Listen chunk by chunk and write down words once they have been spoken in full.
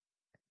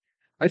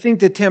I think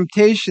the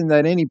temptation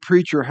that any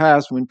preacher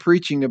has when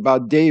preaching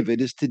about David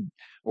is to,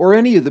 or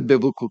any of the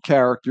biblical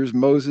characters,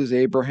 Moses,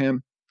 Abraham,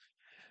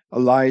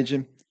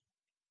 Elijah,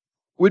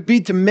 would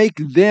be to make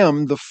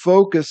them the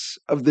focus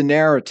of the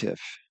narrative,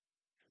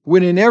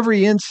 when in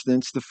every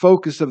instance, the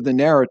focus of the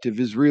narrative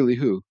is really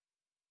who?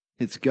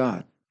 It's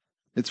God.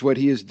 It's what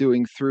he is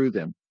doing through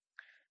them.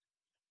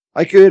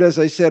 I could, as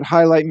I said,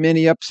 highlight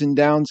many ups and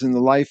downs in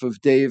the life of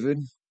David,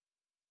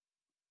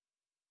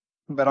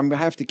 but I'm going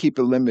to have to keep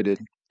it limited.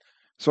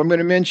 So I'm going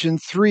to mention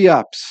 3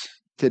 ups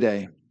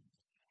today.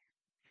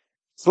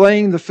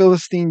 Slaying the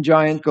Philistine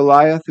giant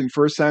Goliath in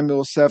 1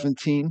 Samuel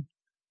 17.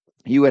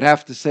 You would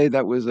have to say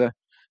that was a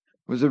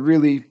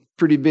really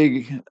pretty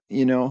big,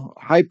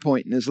 high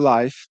point in his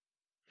life.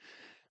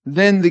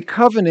 Then the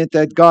covenant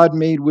that God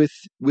made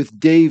with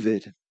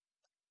David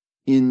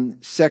in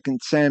 2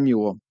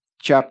 Samuel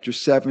chapter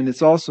 7.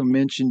 It's also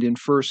mentioned in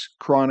 1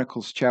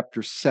 Chronicles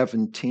chapter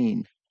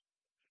 17.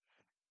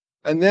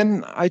 And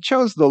then I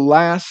chose the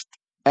last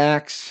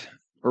acts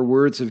or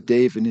words of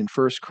David in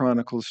 1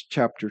 Chronicles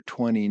chapter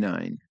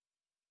 29.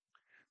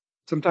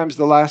 Sometimes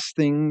the last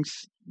things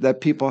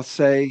that people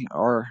say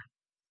are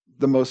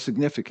the most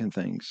significant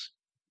things.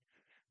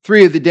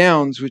 3 of the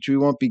downs, which we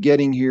won't be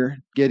getting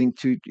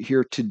to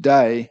here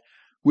today,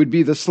 would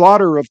be the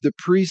slaughter of the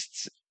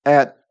priests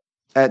at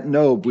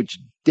Nob, which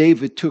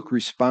David took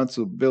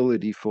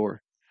responsibility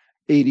for.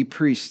 80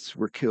 priests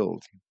were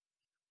killed.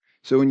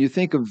 So when you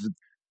think of,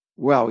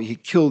 well, he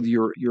killed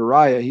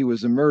Uriah, he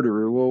was a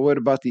murderer. Well, what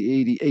about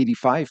the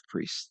 85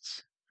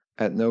 priests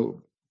at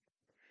Nob?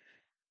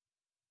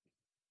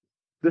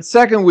 The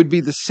second would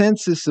be the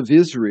census of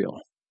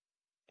Israel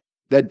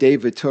that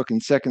David took in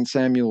 2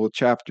 Samuel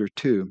chapter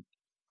 2.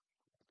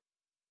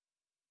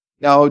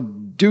 Now,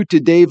 due to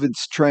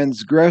David's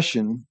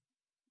transgression,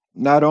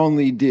 not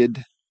only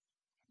did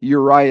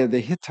Uriah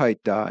the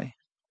Hittite die,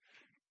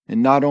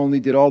 and not only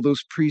did all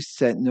those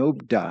priests at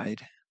Nob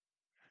died,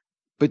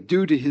 but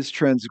due to his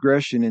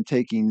transgression in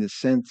taking this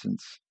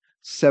sentence,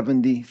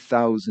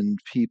 70,000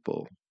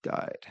 people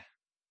died.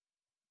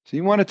 So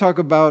you want to talk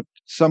about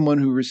someone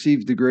who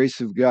received the grace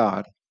of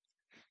God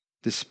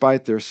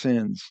despite their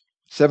sins.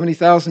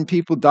 70,000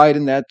 people died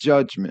in that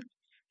judgment.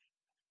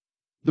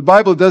 The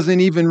Bible doesn't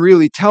even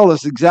really tell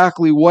us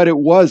exactly what it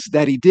was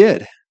that he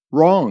did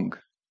wrong.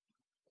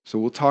 So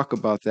we'll talk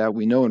about that.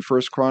 We know in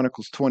 1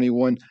 Chronicles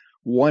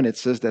 21:1 it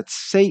says that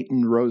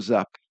Satan rose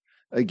up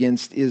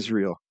against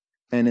Israel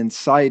and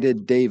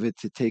incited David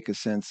to take a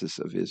census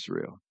of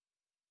Israel.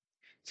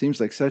 Seems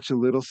like such a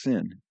little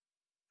sin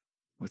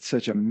with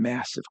such a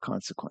massive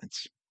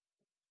consequence.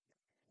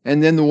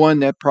 And then the one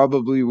that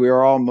probably we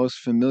are all most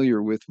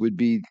familiar with would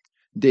be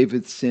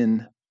David's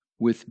sin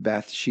with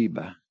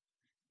Bathsheba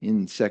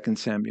in 2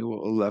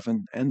 Samuel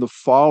 11 and the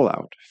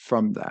fallout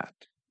from that,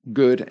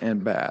 good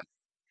and bad.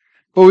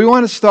 But we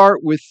want to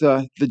start with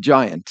the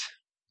giant,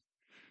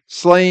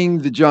 slaying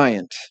the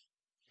giant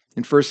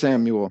in 1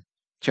 Samuel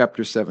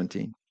chapter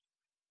 17.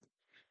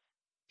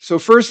 So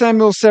 1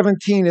 Samuel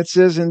 17, it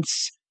says in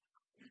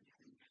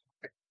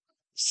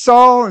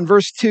Saul in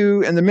verse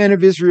 2, and the men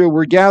of Israel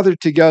were gathered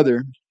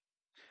together,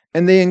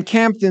 and they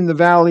encamped in the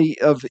valley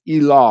of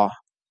Elah,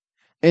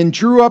 and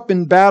drew up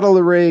in battle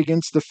array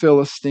against the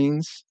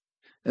Philistines.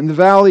 And the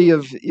valley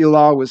of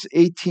Elah was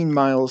 18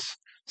 miles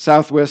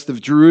southwest of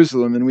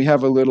Jerusalem, and we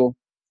have a little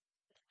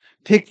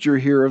picture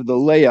here of the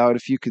layout,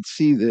 if you could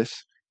see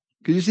this.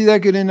 Could you see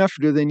that good enough,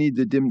 or do they need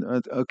to dim?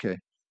 Okay.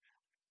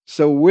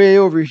 So way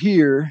over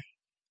here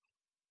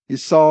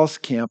is Saul's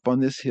camp on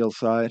this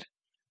hillside,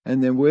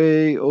 and then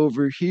way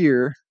over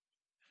here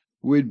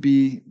would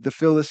be the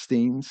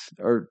Philistines,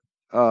 or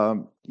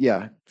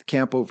the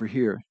camp over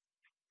here.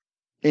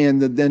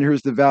 And then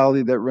here's the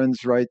valley that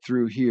runs right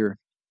through here,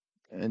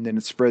 and then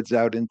it spreads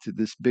out into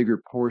this bigger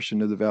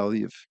portion of the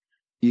valley of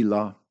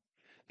Elah.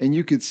 And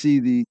you could see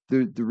the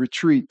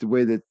retreat, the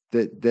way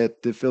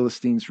that the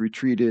Philistines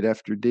retreated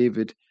after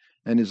David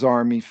and his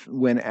army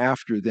went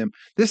after them.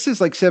 This is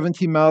like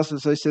 17 miles,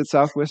 as I said,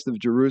 southwest of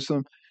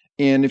Jerusalem.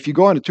 And if you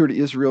go on a tour to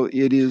Israel,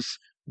 it is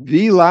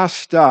the last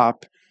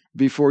stop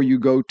before you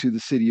go to the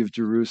city of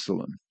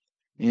Jerusalem.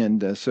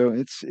 And so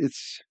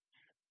it's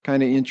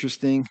kind of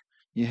interesting.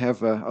 You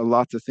have a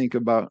lot to think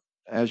about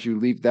as you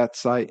leave that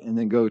site and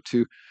then go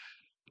to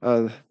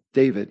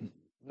David,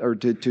 or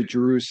to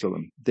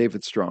Jerusalem,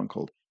 David's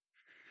stronghold.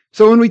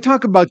 So when we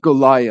talk about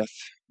Goliath,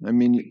 I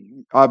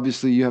mean,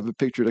 obviously you have a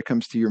picture that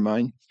comes to your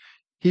mind.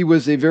 He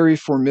was a very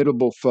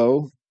formidable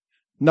foe,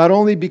 not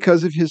only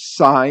because of his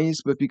size,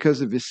 but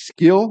because of his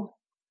skill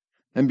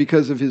and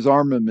because of his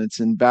armaments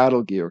and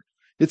battle gear.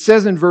 It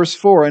says in verse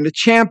 4, and a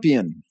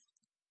champion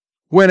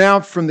went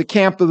out from the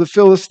camp of the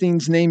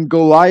Philistines named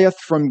Goliath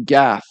from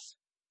Gath,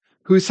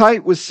 whose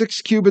height was 6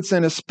 cubits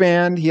and a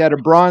span. He had a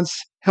bronze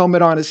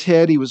helmet on his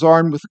head. He was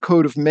armed with a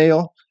coat of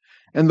mail,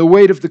 and the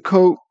weight of the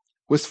coat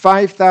was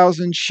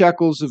 5,000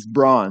 shekels of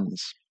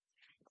bronze.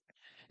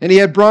 And he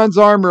had bronze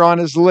armor on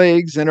his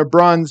legs and a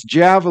bronze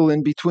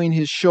javelin between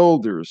his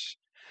shoulders.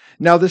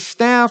 Now the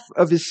staff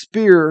of his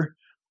spear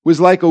was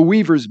like a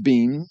weaver's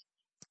beam,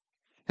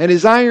 And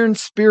his iron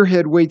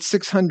spearhead weighed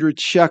 600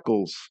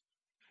 shekels,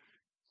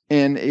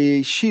 and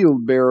a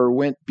shield bearer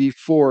went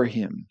before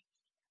him.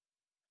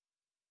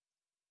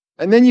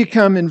 And then you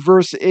come in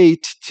verse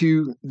 8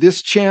 to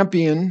this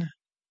champion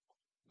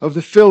of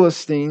the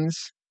Philistines,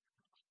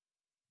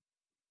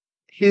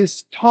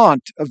 his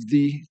taunt of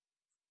the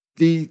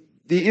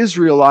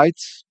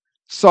Israelites,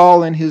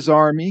 Saul and his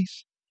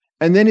armies,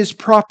 and then his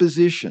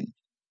proposition.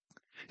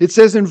 It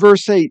says in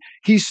verse 8,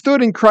 he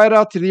stood and cried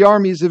out to the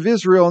armies of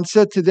Israel and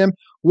said to them,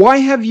 why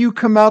have you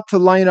come out to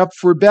line up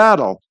for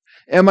battle?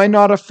 Am I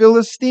not a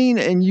Philistine,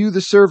 and you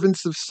the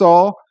servants of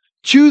Saul?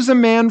 Choose a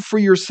man for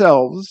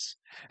yourselves,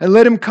 and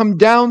let him come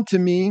down to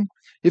me.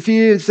 If he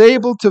is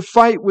able to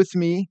fight with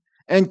me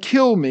and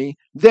kill me,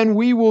 then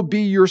we will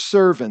be your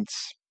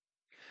servants.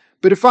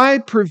 But if I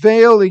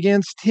prevail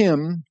against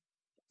him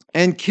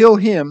and kill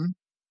him,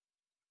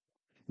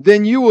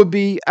 then you will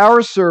be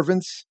our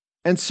servants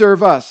and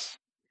serve us.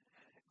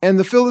 And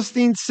the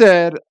Philistines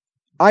said,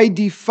 I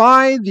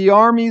defy the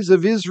armies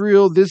of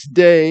Israel this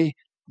day.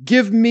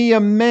 Give me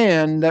a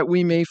man that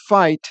we may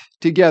fight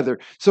together.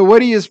 So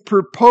what he is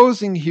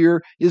proposing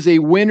here is a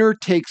winner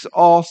takes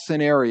all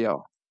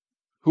scenario.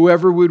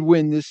 Whoever would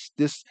win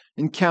this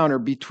encounter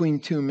between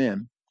two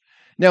men.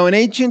 Now, in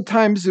ancient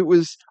times, it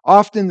was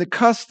often the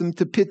custom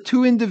to pit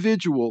two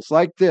individuals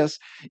like this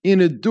in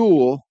a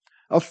duel,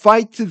 a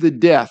fight to the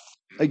death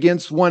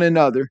against one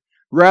another,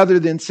 rather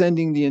than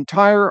sending the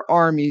entire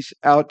armies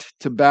out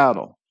to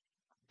battle.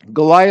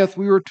 Goliath,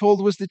 we were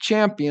told, was the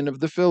champion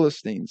of the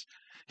Philistines.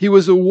 He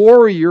was a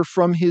warrior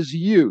from his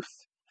youth.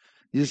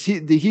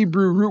 The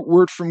Hebrew root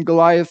word from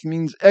Goliath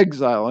means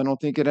exile. I don't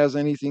think it has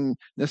anything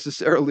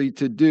necessarily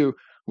to do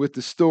with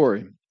the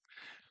story.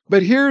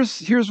 But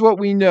here's what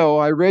we know.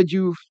 I read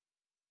you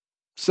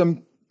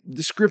some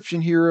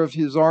description here of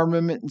his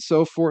armament and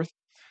so forth,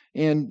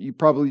 and you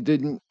probably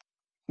didn't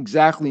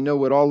exactly know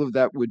what all of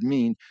that would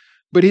mean.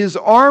 But his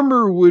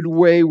armor would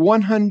weigh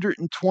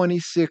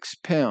 126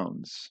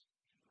 pounds.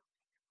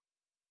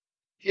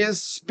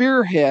 His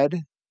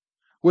spearhead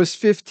was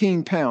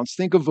 15 pounds.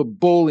 Think of a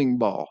bowling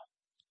ball,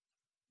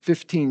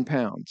 15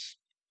 pounds.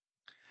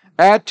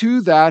 Add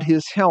to that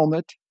his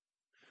helmet,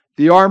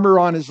 the armor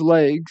on his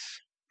legs,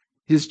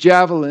 his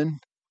javelin,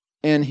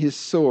 and his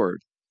sword.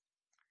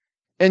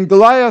 And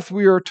Goliath,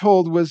 we are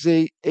told, was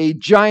a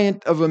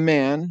giant of a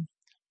man,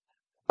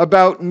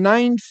 about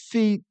 9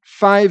 feet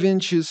 5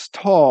 inches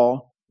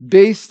tall,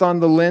 based on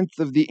the length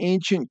of the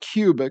ancient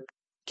cubit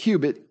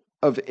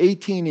of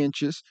 18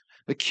 inches.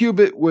 A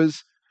cubit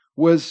was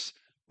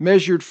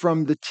measured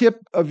from the tip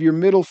of your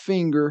middle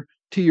finger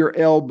to your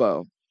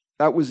elbow.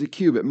 That was a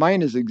cubit.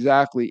 Mine is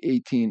exactly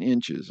 18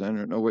 inches. I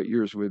don't know what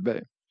yours would be.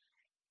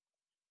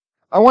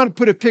 I want to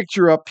put a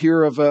picture up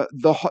here of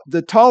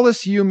the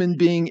tallest human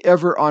being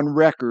ever on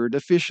record,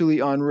 officially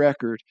on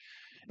record,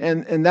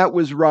 and that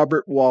was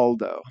Robert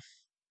Waldo.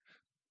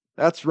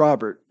 That's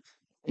Robert,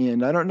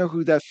 and I don't know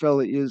who that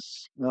fella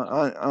is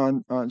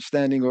on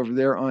standing over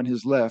there on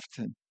his left,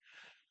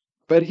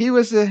 but he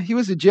was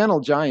a gentle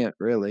giant,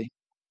 really.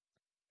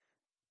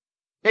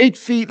 8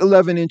 feet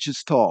 11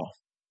 inches tall,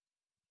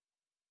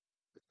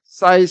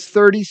 size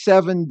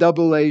 37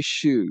 AA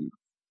shoe.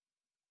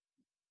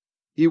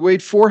 He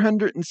weighed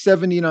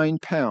 479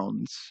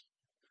 pounds,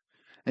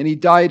 and he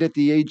died at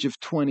the age of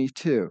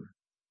 22.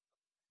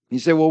 You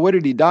say, well, what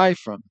did he die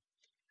from?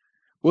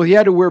 Well, he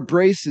had to wear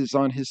braces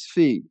on his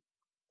feet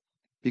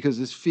because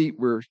his feet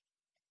were,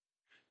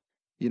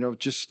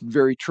 just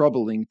very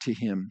troubling to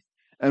him.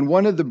 And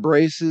one of the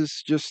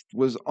braces just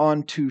was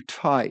on too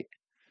tight,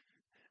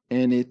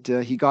 and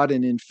he got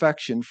an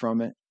infection from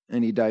it,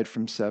 and he died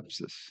from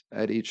sepsis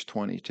at age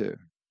 22.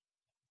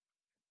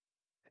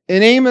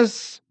 In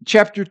Amos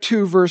chapter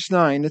 2, verse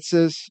 9, it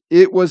says,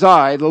 it was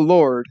I, the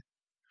Lord,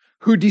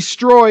 who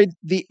destroyed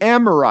the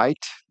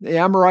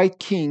Amorite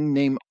king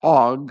named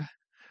Og,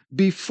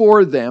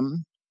 before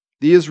them,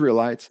 the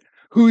Israelites,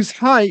 whose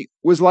height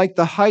was like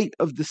the height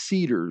of the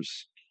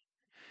cedars,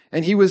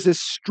 and he was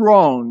as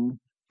strong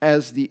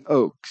as the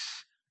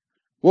oaks.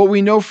 What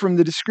we know from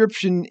the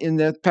description in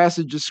that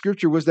passage of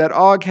scripture was that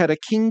Og had a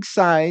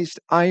king-sized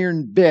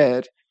iron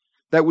bed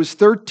that was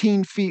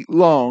 13 feet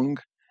long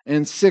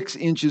and 6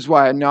 inches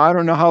wide. Now, I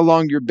don't know how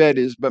long your bed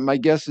is, but my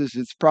guess is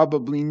it's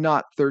probably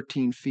not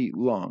 13 feet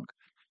long.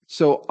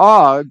 So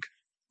Og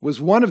was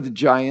one of the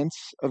giants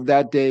of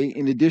that day.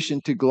 In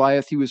addition to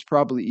Goliath, he was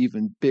probably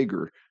even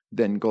bigger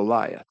than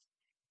Goliath.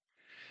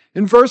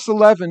 In verse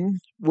 11,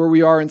 where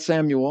we are in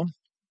Samuel,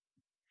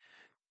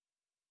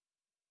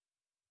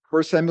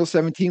 1 Samuel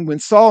 17, when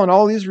Saul and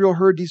all Israel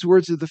heard these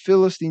words of the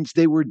Philistines,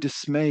 they were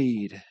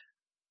dismayed.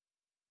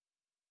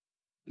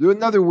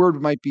 Another word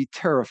might be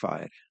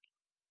terrified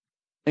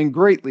and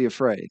greatly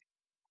afraid.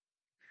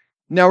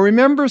 Now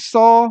remember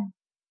Saul?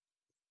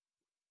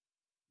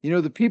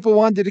 The people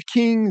wanted a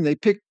king, and they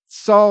picked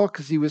Saul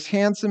because he was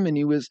handsome and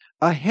he was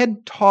a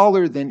head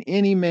taller than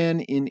any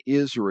man in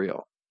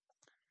Israel.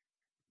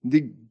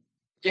 The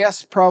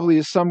guess probably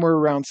is somewhere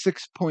around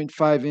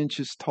 6.5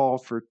 inches tall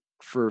for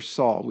for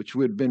Saul, which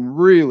would have been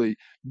really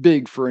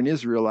big for an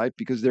Israelite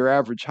because their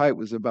average height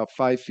was about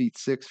 5'6",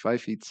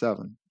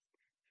 5'7".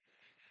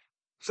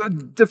 So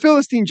the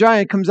Philistine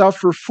giant comes out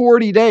for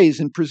 40 days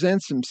and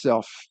presents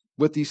himself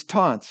with these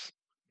taunts.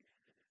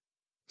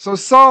 So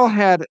Saul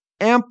had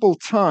ample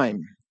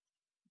time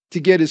to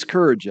get his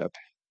courage up.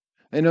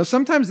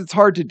 Sometimes it's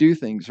hard to do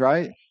things,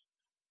 right?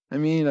 I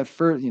mean, at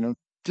first,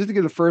 just to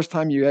get the first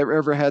time you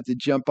ever had to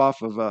jump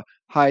off of a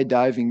high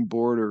diving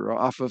board or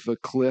off of a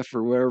cliff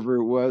or wherever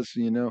it was,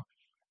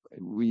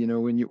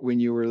 when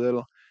you were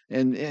little,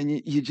 and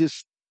you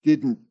just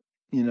didn't,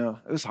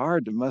 it was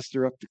hard to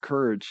muster up the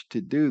courage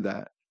to do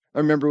that. I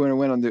remember when I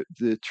went on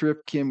the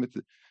trip, Kim, with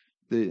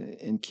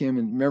Kim,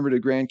 and remember the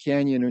Grand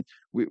Canyon, and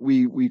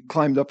we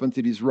climbed up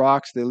onto these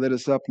rocks. They led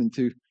us up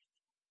into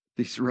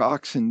these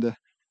rocks, and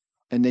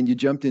then you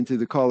jumped into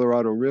the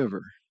Colorado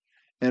River.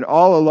 And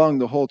all along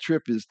the whole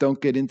trip is don't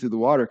get into the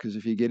water, because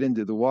if you get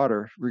into the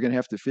water, we're going to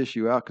have to fish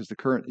you out because the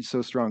current is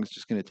so strong, it's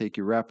just going to take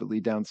you rapidly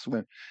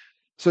downswim.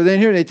 So then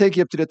here they take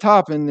you up to the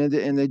top, and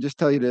they just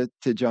tell you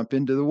to jump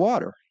into the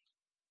water,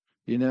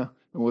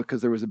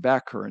 because there was a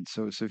back current.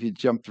 So if you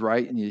jumped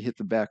right and you hit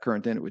the back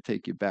current, then it would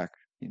take you back,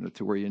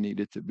 to where you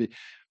needed to be.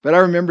 But I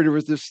remember there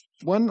was this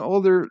one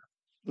older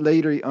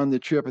lady on the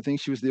trip. I think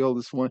she was the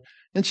oldest one,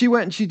 and she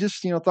went and she just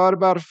thought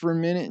about it for a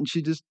minute, and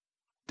she just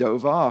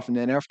dove off. And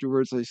then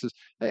afterwards I says,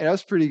 "Hey,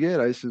 that's pretty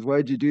good." I says,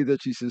 "Why'd you do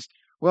that?" She says,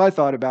 "Well, I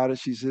thought about it."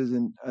 She says,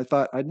 "And I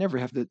thought I'd never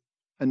have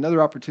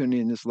another opportunity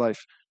in this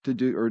life to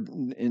do, or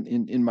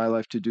in my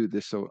life to do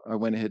this. So I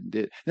went ahead and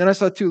did." Then I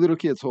saw two little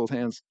kids hold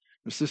hands,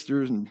 their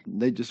sisters, and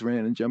they just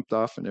ran and jumped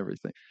off and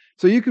everything.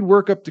 So you could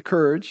work up the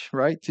courage,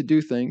 right, to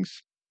do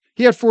things.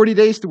 He had 40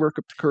 days to work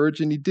up the courage,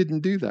 and he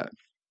didn't do that.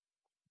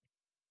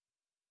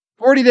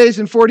 40 days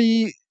and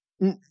 40,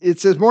 it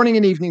says morning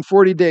and evening,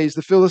 40 days,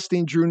 the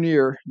Philistine drew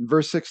near,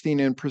 verse 16,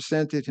 and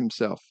presented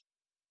himself.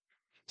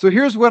 So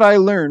here's what I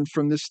learned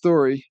from this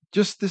story,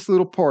 just this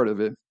little part of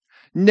it.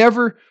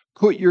 Never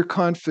put your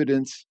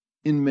confidence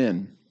in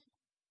men.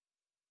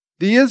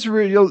 The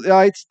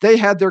Israelites, they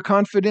had their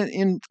confidence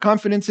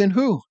in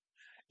who?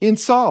 In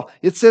Saul.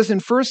 It says in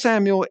 1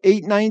 Samuel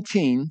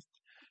 8:19,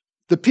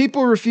 the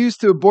people refused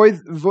to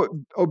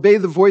obey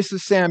the voice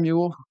of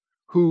Samuel,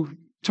 who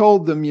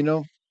told them,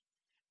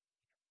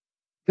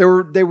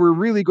 they were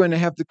really going to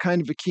have the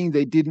kind of a king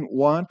they didn't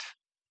want.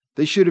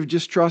 They should have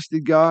just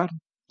trusted God,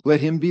 let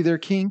him be their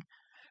king.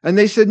 And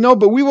they said, "No,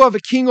 but we will have a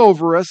king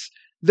over us,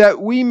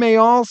 that we may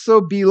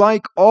also be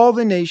like all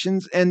the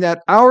nations, and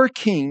that our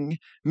king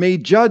may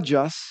judge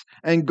us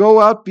and go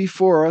out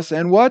before us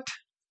and" what?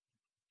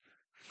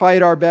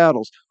 "Fight our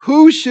battles."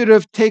 Who should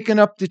have taken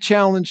up the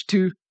challenge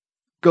to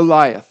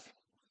Goliath?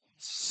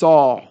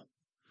 Saul.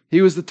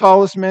 He was the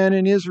tallest man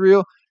in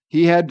Israel.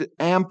 He had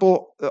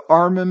ample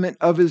armament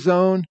of his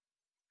own.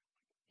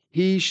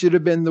 He should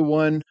have been the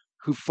one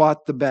who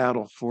fought the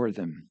battle for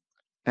them,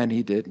 and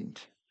he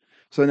didn't.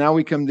 So now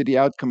we come to the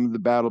outcome of the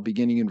battle,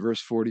 beginning in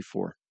verse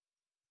 44.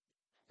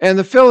 And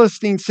the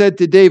Philistine said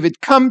to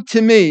David, "Come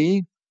to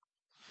me,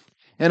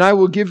 and I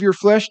will give your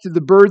flesh to the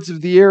birds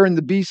of the air and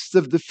the beasts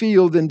of the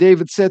field." And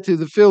David said to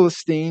the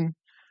Philistine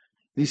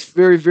these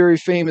very, very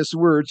famous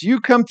words,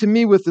 "You come to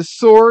me with a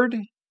sword,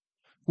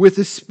 with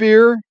a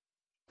spear,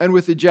 and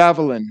with a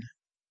javelin.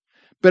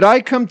 But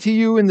I come to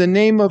you in the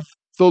name of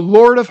the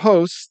Lord of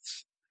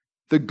hosts,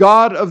 the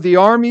God of the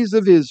armies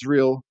of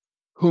Israel,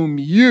 whom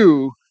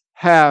you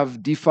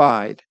have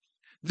defied.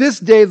 This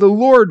day the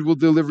Lord will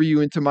deliver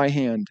you into my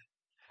hand,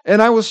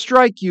 and I will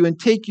strike you and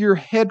take your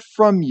head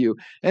from you.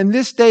 And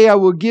this day I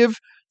will give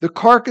the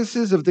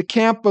carcasses of the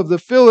camp of the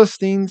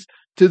Philistines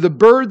to the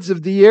birds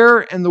of the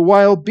air and the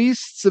wild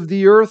beasts of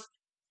the earth,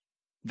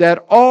 that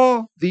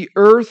all the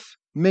earth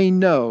may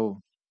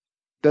know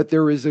that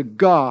there is a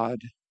God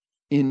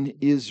in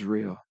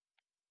Israel."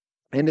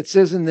 And it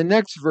says in the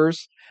next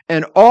verse,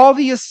 "And all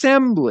the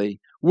assembly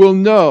will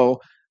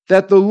know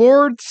that the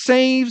Lord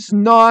saves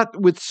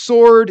not with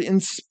sword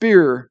and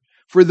spear,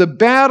 for the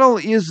battle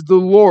is the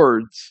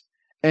Lord's,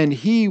 and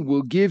he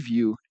will give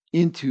you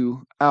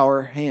into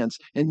our hands."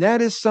 And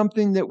that is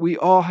something that we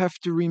all have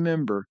to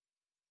remember.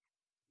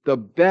 The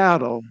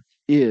battle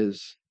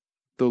is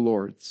the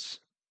Lord's.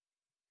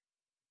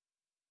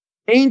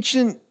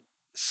 Ancient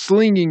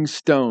slinging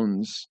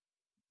stones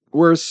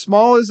were as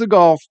small as a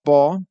golf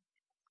ball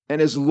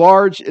and as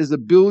large as a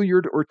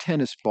billiard or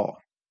tennis ball.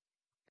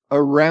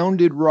 A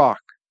rounded rock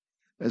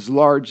as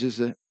large as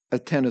a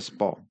tennis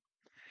ball.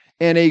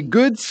 And a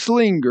good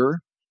slinger,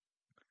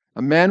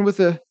 a man with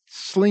a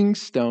sling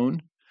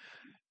stone,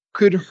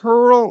 could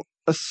hurl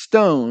a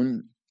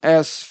stone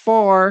as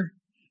far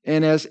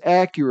and as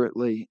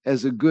accurately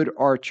as a good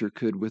archer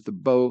could with a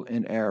bow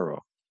and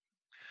arrow.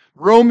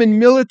 Roman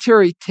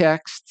military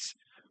texts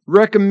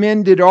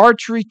recommended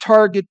archery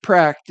target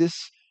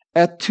practice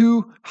at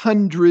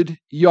 200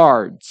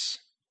 yards.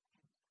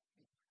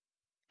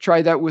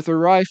 Try that with a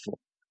rifle.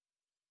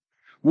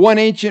 One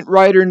ancient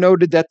writer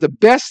noted that the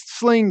best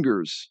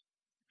slingers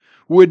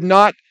would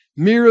not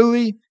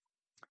merely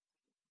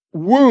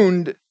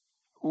wound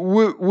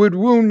would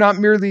wound not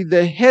merely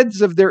the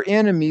heads of their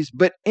enemies,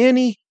 but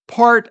any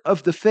part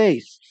of the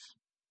face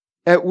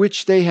at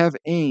which they have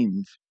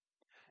aimed.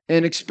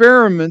 And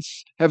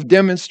experiments have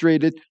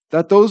demonstrated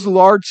that those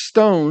large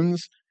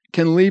stones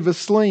can leave a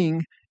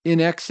sling in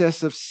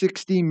excess of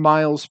 60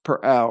 miles per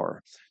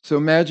hour. So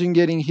imagine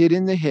getting hit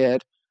in the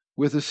head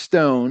with a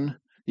stone,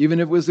 even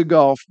if it was a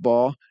golf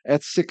ball,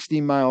 at 60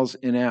 miles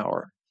an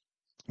hour.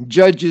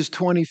 Judges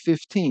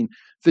 20:15.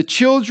 The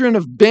children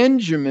of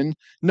Benjamin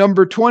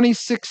number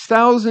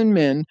 26,000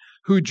 men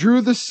who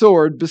drew the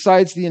sword,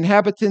 besides the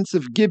inhabitants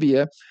of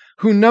Gibeah,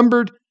 who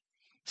numbered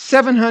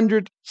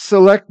 700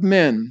 select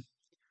men.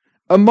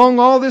 Among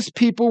all this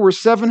people were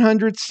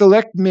 700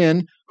 select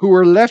men who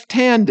were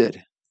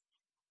left-handed.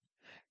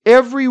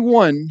 Every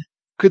one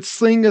could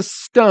sling a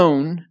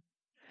stone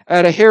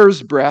at a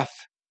hair's breadth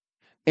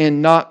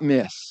and not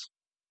miss.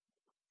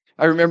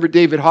 I remember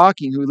David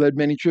Hawking, who led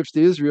many trips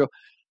to Israel.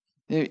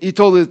 He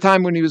told at the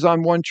time when he was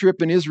on one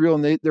trip in Israel,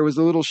 and there was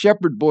a little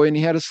shepherd boy, and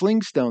he had a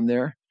sling stone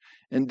there.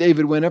 And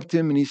David went up to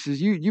him and he says,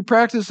 you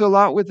practice a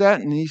lot with that?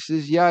 And he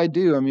says, yeah, I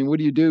do. I mean, what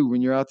do you do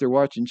when you're out there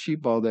watching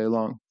sheep all day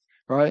long?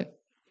 Right?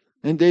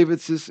 And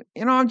David says,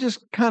 I'm just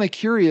kind of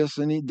curious.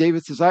 And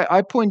David says,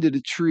 I pointed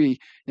a tree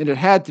and it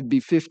had to be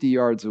 50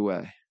 yards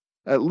away,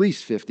 at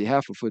least 50,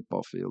 half a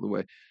football field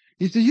away.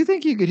 He says, you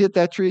think you could hit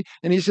that tree?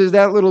 And he says,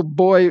 that little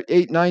boy,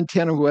 8, 9,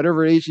 10, or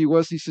whatever age he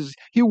was, he says,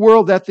 he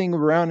whirled that thing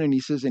around and he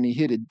says, and he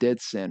hit it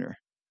dead center,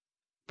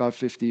 about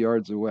 50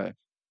 yards away.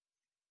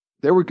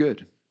 They were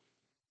good.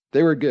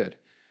 They were good.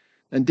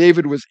 And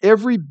David was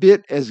every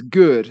bit as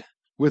good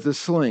with a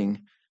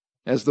sling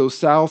as those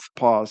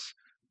southpaws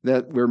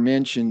that were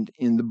mentioned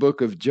in the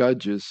book of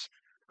Judges,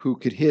 who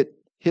could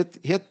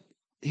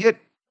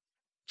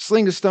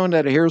sling a stone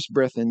at a hair's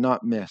breadth and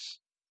not miss.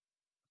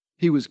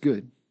 He was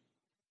good.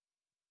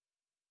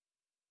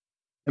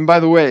 And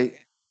by the way,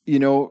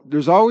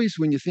 there's always,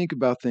 when you think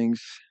about things,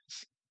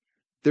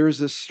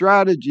 there's a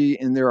strategy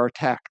and there are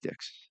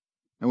tactics.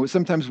 And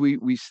sometimes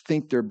we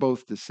think they're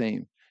both the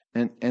same,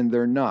 and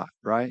they're not,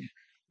 right?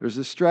 There's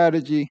a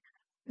strategy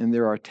and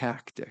there are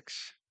tactics,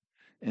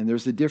 and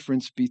there's a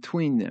difference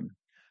between them.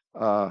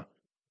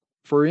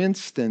 For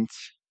instance,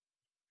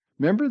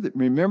 remember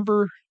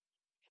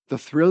the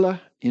Thrilla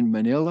in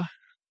Manila?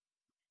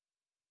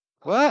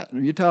 What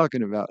are you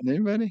talking about?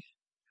 Anybody?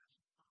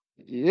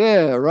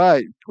 Yeah,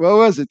 right. What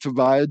was it,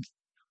 Tobias?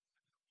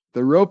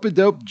 The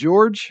rope-a-dope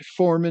George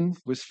Foreman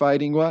was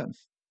fighting what?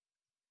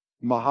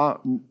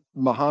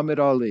 Muhammad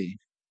Ali.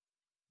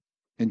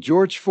 And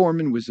George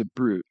Foreman was a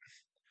brute.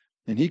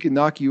 And he could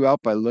knock you out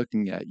by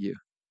looking at you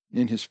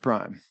in his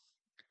prime.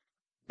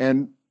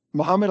 And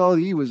Muhammad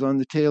Ali was on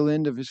the tail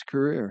end of his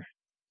career.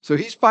 So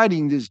he's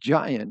fighting this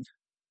giant,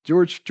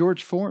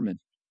 George Foreman.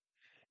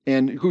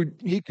 And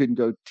he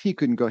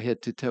couldn't go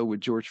head to toe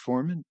with George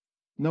Foreman.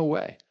 No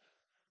way.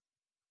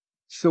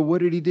 So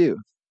what did he do?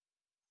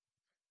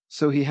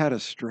 So he had a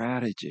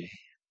strategy.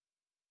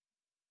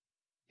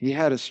 He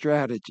had a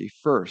strategy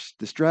first.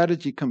 The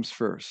strategy comes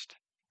first.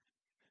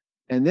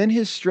 And then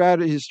his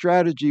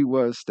strategy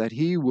was that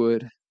he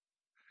would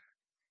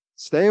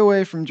stay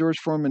away from George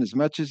Foreman as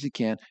much as he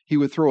can. He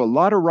would throw a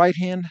lot of right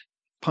hand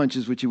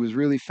punches, which he was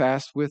really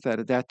fast with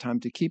at that time,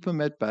 to keep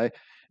him at bay.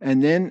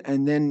 And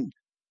then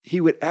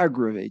he would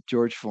aggravate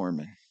George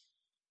Foreman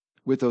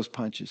with those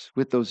punches,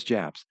 with those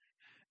jabs.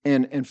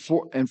 And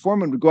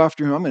Foreman would go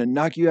after him. I'm going to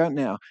knock you out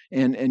now.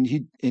 And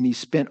he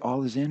spent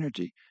all his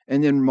energy.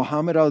 And then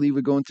Muhammad Ali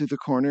would go into the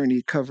corner and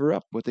he'd cover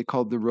up what they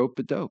called the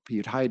rope-a-dope.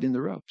 He'd hide in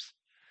the ropes.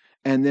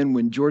 And then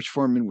when George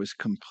Foreman was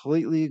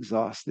completely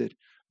exhausted,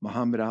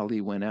 Muhammad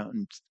Ali went out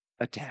and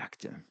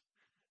attacked him.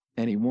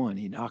 And he won.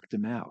 He knocked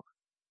him out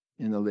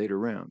in the later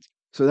rounds.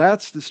 So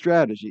that's the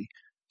strategy.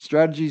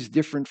 Strategy is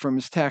different from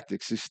his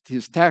tactics.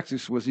 His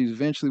tactics was he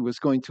eventually was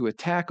going to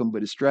attack him,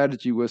 but his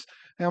strategy was,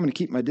 hey, I'm going to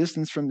keep my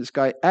distance from this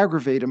guy,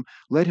 aggravate him,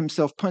 let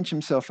himself punch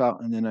himself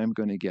out, and then I'm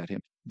going to get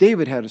him.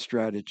 David had a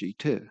strategy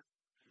too.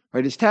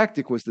 Right? His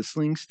tactic was the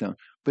sling stone,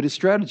 but his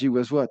strategy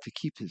was what? To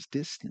keep his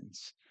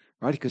distance.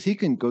 Right? Because he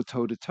can go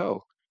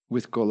toe-to-toe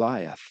with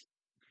Goliath.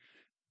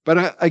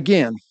 But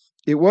again,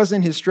 it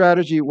wasn't his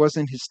strategy, it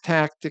wasn't his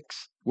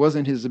tactics, it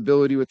wasn't his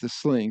ability with the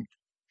sling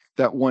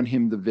that won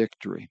him the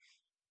victory.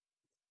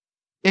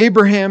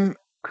 Abraham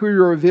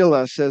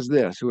Kurovilla says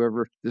this,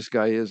 whoever this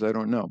guy is, I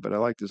don't know, but I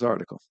like this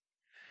article.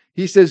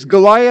 He says,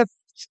 Goliath's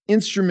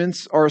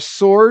instruments are a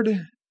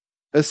sword,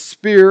 a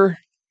spear,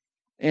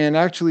 and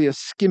actually a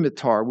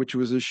scimitar, which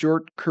was a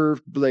short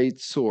curved blade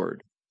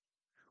sword.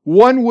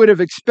 One would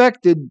have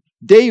expected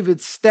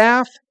David's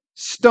staff,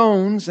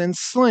 stones, and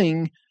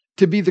sling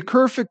to be the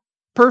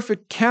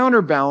perfect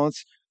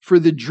counterbalance for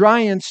the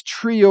giant's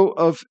trio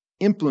of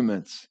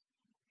implements.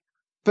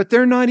 But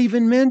they're not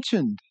even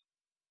mentioned.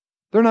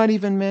 They're not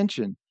even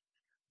mentioned.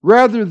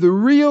 Rather, the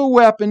real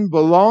weapon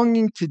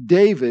belonging to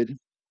David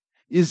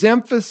is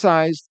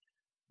emphasized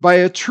by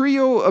a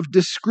trio of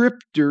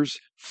descriptors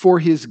for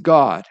his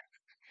God.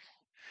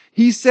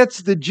 He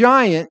sets the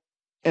giant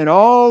and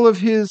all of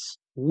his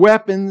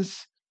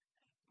weapons,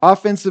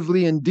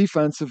 offensively and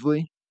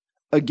defensively,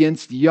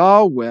 against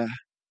Yahweh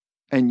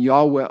and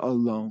Yahweh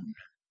alone.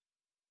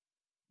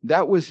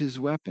 That was his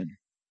weapon.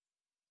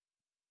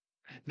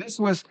 This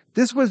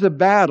was a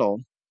battle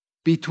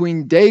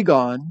between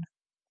Dagon,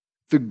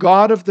 the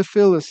god of the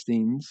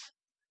Philistines,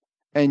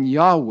 and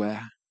Yahweh,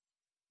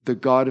 the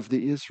God of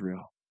the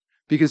Israel.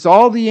 Because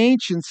all the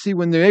ancients, see,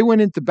 when they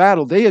went into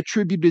battle, they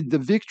attributed the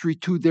victory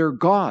to their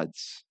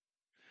gods.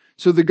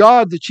 So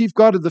the chief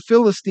god of the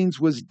Philistines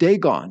was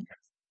Dagon.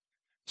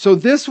 So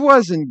this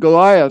wasn't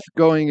Goliath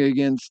going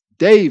against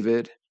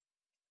David.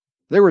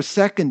 They were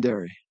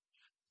secondary.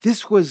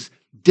 This was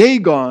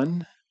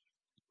Dagon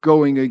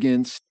going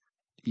against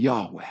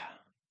Yahweh.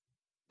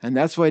 And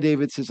that's why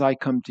David says, I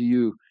come to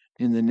you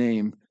in the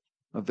name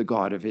of the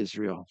God of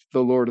Israel,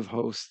 the Lord of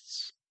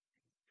hosts.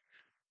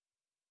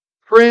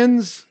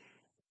 Friends,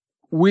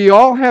 we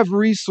all have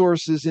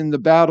resources in the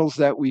battles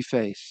that we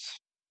face.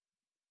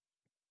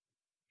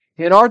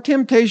 And our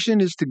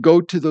temptation is to go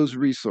to those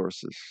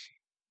resources.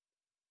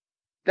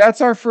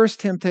 That's our first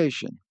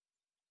temptation.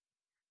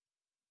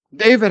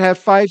 David had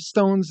 5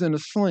 stones and a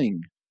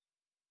sling.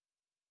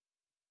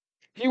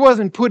 He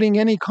wasn't putting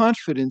any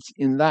confidence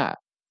in that,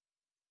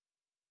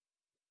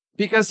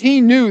 because he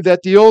knew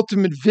that the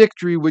ultimate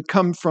victory would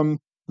come from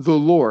the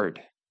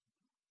Lord.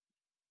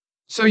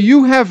 So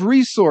you have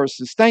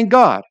resources, thank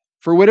God,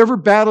 for whatever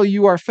battle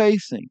you are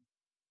facing.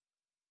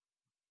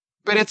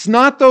 But it's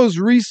not those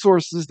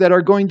resources that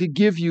are going to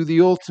give you the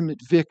ultimate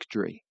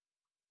victory.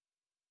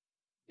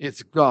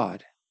 It's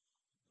God.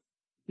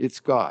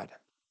 It's God.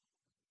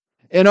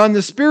 And on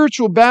the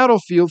spiritual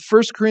battlefield,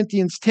 1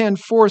 Corinthians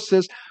 10:4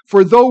 says,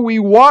 for though we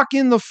walk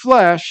in the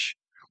flesh,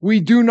 we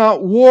do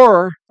not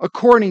war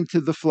according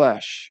to the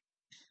flesh.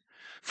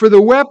 For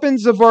the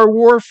weapons of our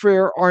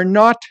warfare are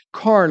not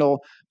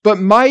carnal, but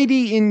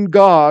mighty in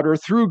God, or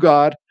through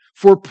God,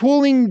 for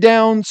pulling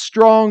down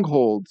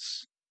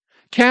strongholds,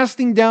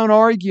 casting down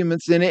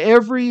arguments and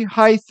every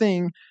high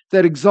thing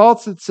that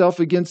exalts itself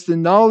against the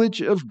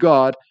knowledge of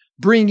God,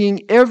 bringing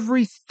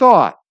every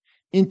thought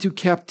into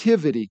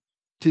captivity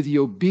to the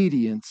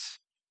obedience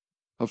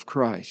of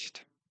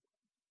Christ.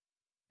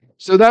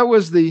 So that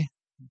was the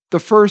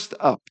first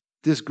up,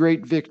 this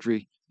great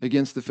victory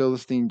against the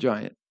Philistine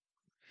giant.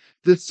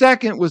 The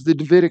second was the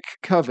Davidic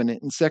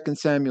covenant in 2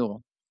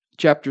 Samuel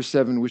chapter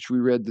 7, which we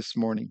read this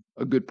morning,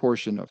 a good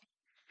portion of.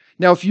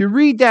 Now, if you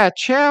read that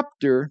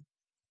chapter,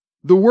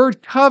 the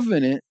word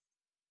covenant,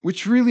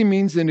 which really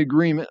means an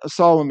agreement, a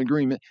solemn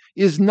agreement,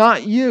 is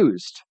not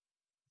used.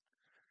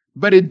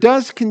 But it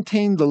does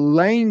contain the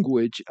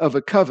language of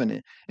a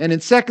covenant. And in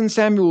 2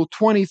 Samuel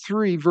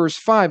 23, verse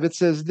 5, it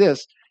says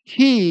this,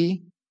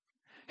 he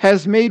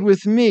has made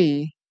with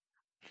me,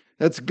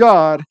 that's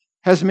God,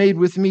 has made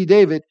with me,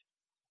 David,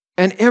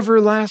 an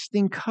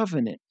everlasting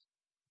covenant,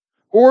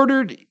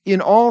 ordered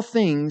in all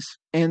things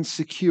and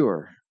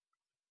secure.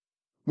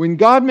 When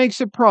God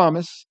makes a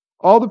promise,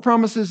 all the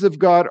promises of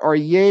God are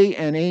yea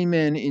and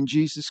amen in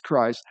Jesus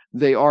Christ.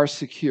 They are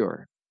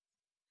secure.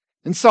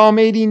 In Psalm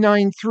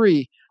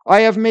 89:3,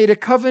 I have made a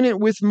covenant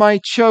with my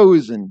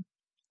chosen.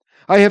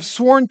 I have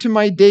sworn to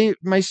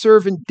my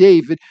servant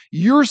David,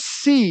 your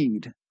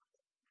seed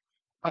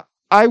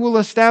I will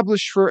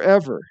establish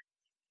forever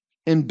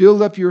and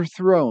build up your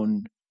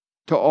throne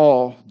to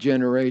all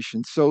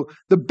generations. So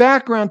the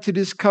background to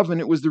this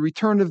covenant was the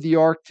return of the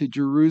ark to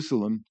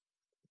Jerusalem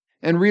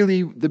and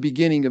really the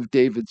beginning of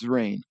David's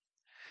reign.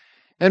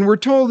 And we're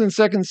told in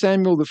 2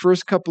 Samuel, the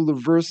first couple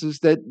of verses,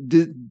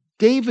 that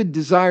David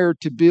desired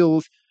to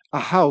build a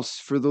house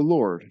for the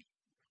Lord,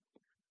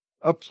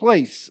 a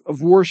place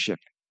of worship.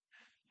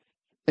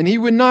 And he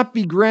would not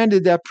be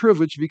granted that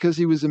privilege because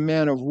he was a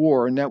man of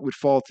war, and that would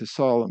fall to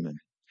Solomon.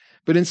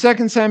 But in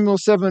 2 Samuel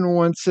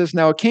 7:1 it says,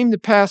 now it came to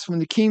pass when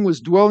the king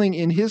was dwelling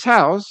in his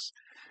house,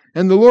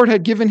 and the Lord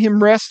had given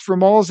him rest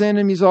from all his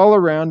enemies all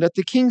around, that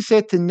the king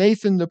said to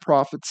Nathan the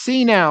prophet,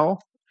 see now,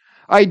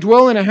 I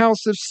dwell in a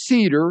house of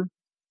cedar,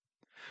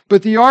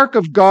 but the ark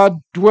of God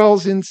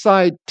dwells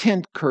inside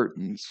tent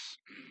curtains.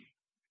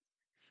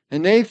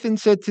 And Nathan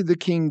said to the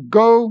king,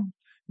 go,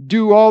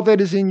 do all that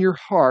is in your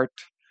heart,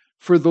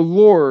 for the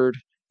Lord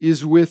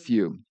is with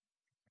you.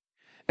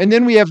 And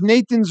then we have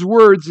Nathan's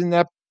words in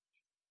that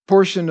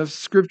portion of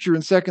scripture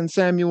in 2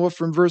 Samuel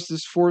from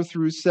verses 4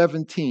 through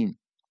 17.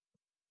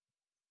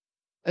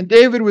 And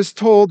David was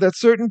told that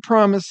certain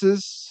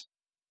promises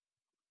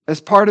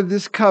as part of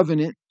this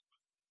covenant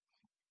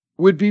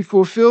would be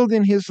fulfilled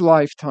in his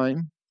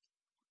lifetime,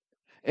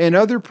 and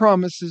other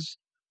promises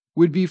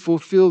would be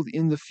fulfilled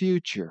in the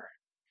future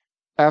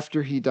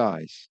after he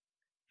dies.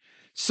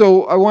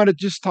 So I want to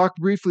just talk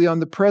briefly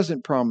on the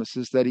present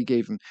promises that he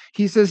gave him.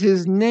 He says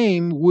his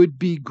name would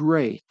be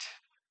great.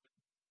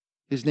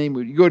 His name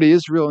would, you go to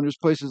Israel and there's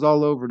places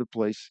all over the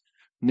place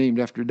named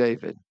after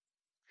David.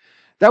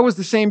 That was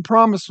the same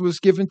promise was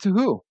given to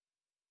who?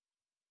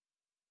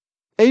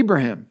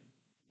 Abraham.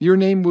 Your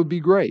name will be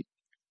great.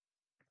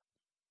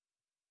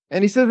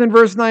 And he says in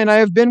verse 9, I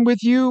have been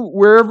with you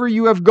wherever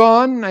you have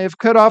gone. I have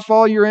cut off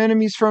all your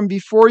enemies from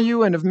before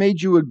you and have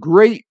made you a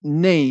great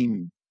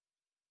name.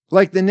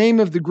 like the name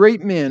of the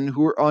great men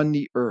who are on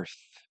the earth.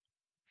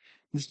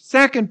 The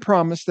second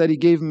promise that he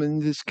gave them in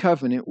this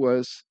covenant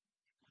was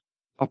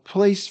a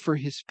place for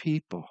his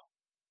people,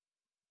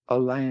 a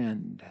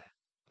land,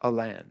 a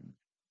land.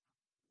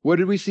 What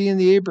did we see in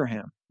the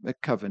Abraham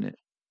covenant?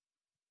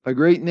 A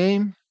great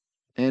name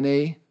and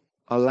a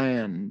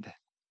land.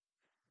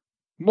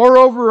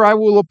 Moreover, I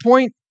will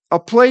appoint a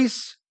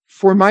place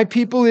for my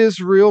people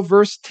Israel,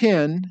 verse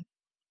 10,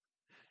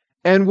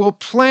 and will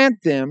plant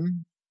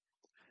them,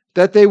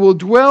 that they will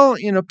dwell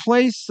in a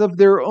place of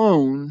their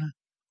own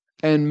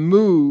and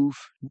move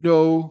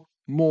no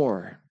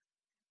more.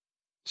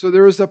 So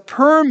there is a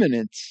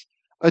permanence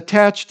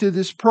attached to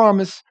this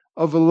promise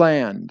of a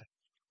land.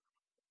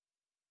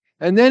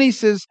 And then he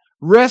says,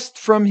 rest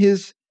from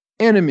his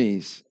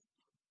enemies.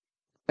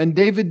 And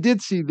David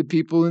did see the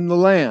people in the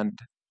land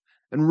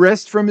and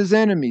rest from his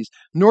enemies.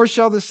 Nor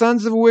shall the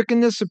sons of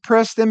wickedness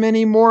oppress them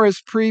any more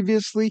as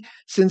previously,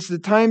 since the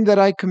time that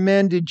I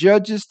commanded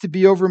judges to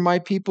be over my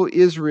people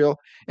Israel,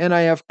 and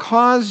I have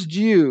caused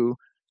you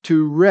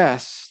to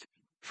rest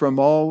from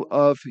all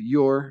of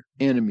your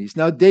enemies.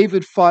 Now,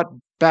 David fought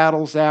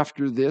battles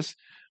after this,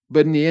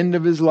 but in the end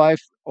of his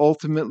life,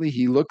 ultimately,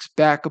 he looks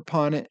back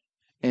upon it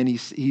and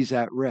he's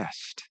at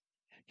rest.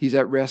 He's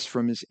at rest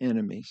from his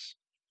enemies.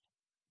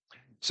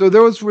 So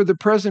those were the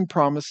present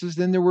promises.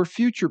 Then there were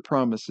future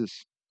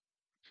promises.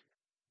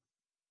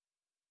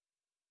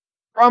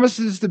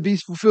 Promises to be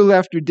fulfilled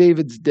after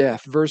David's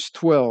death. Verse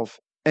 12.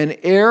 An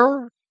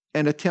heir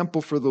and a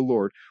temple for the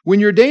Lord. When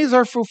your days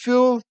are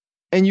fulfilled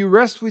and you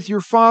rest with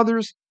your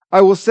fathers,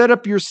 I will set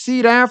up your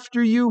seed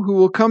after you, who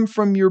will come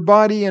from your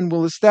body and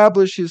will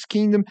establish his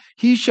kingdom.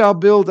 He shall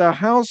build a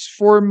house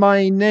for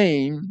my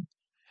name,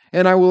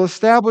 and I will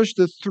establish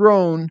the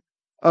throne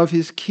of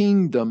his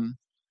kingdom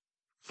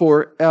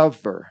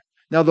forever.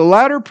 Now, the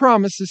latter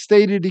promise is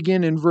stated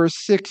again in verse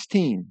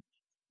 16,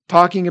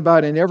 talking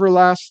about an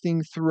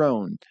everlasting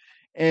throne.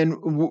 And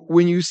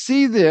when you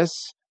see this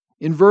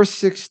in verse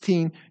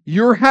 16,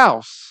 your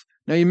house,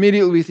 now you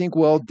immediately think,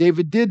 well,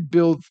 David did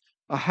build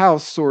a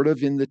house sort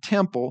of in the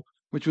temple,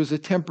 which was a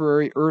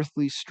temporary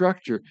earthly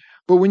structure.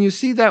 But when you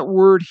see that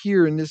word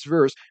here in this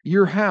verse,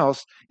 your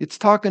house, it's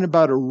talking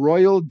about a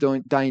royal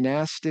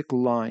dynastic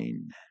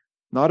line,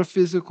 not a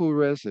physical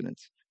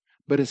residence,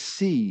 but a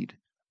seed,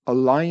 a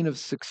line of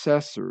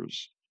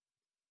successors.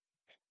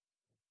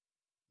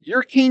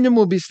 Your kingdom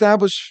will be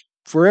established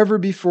forever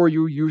before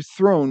you. Your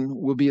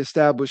throne will be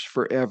established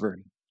forever.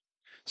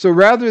 So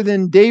rather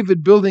than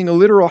David building a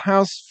literal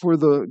house for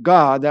the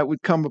God that would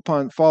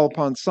fall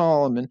upon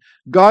Solomon,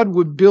 God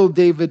would build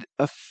David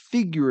a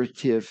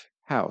figurative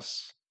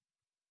house.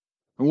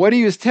 And what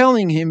he was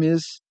telling him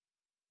is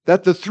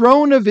that the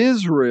throne of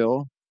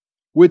Israel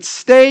would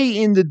stay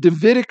in the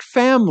Davidic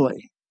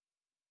family,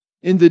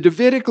 in the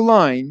Davidic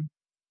line,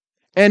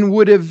 and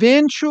would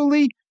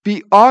eventually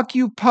be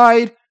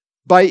occupied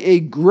by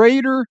a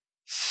greater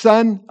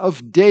son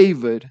of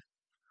David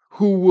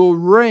who will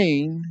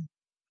reign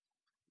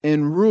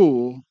and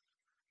rule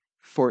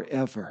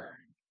forever.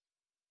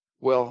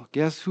 Well,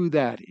 guess who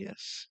that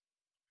is?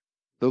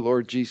 The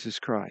Lord Jesus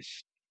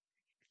Christ.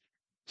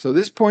 So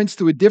this points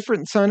to a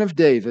different son of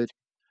David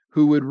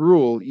who would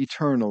rule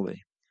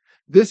eternally.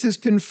 This is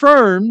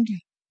confirmed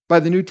by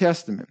the New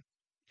Testament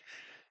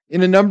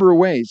in a number of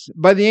ways.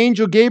 By the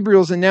angel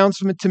Gabriel's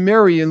announcement to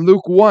Mary in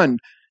Luke 1,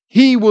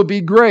 he will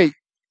be great.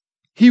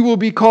 He will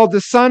be called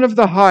the Son of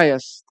the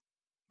Highest,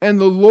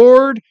 and the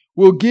Lord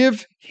will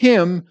give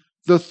him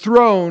the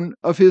throne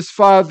of his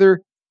father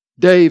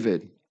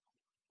David,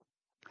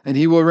 and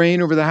he will reign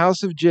over the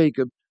house of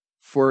Jacob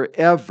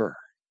forever,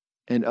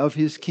 and of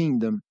his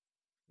kingdom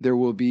there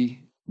will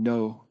be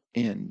no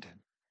end.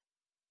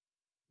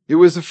 It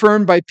was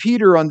affirmed by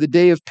Peter on the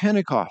day of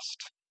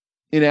Pentecost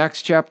in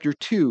Acts chapter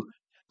 2,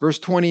 verse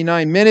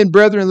 29. Men and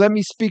brethren, let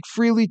me speak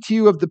freely to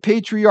you of the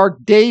patriarch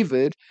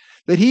David,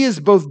 that he is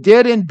both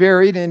dead and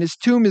buried, and his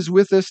tomb is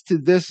with us to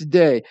this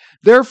day.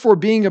 Therefore,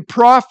 being a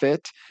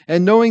prophet,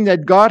 and knowing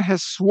that God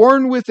has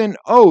sworn with an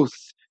oath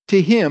to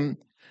him,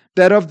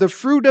 that of the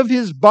fruit of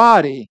his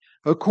body,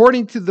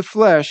 according to the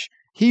flesh,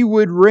 he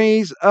would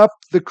raise up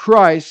the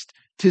Christ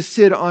to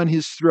sit on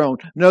his throne.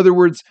 In other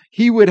words,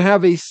 he would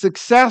have a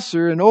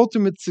successor, an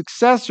ultimate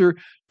successor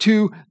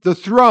to the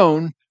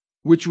throne,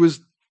 which was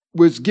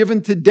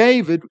given to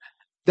David.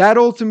 That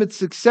ultimate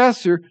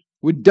successor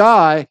would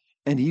die,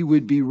 and he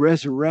would be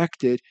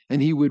resurrected,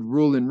 and he would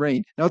rule and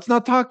reign. Now, it's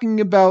not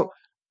talking about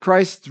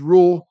Christ's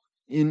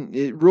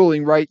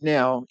ruling right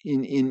now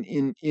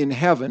in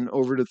heaven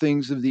over the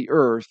things of the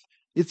earth.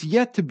 It's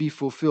yet to be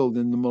fulfilled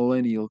in the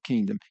millennial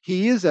kingdom.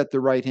 He is at the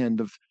right hand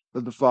of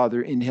the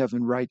Father in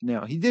heaven right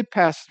now. He did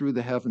pass through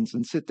the heavens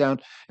and sit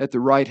down at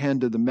the right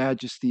hand of the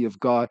majesty of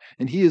God,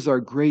 and he is our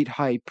great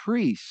high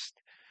priest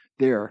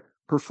there,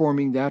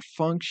 performing that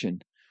function.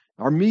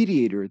 Our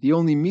mediator, the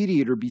only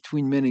mediator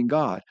between men and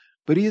God.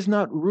 But he is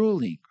not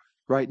ruling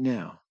right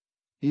now.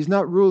 He's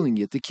not ruling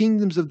yet. The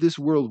kingdoms of this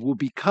world will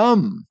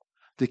become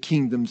the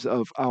kingdoms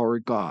of our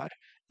God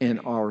and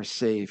our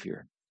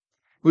Savior.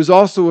 It was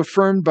also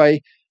affirmed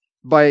by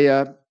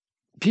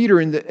Peter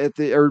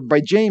or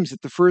by James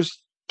at the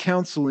first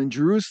council in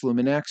Jerusalem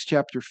in Acts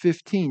chapter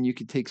 15. You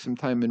could take some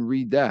time and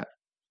read that.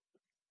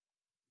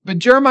 But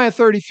Jeremiah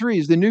 33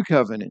 is the new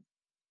covenant.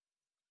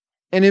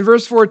 And in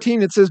verse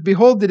 14, it says,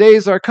 "Behold, the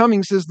days are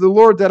coming, says the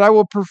Lord, that I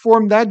will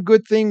perform that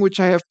good thing which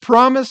I have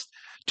promised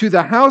to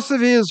the house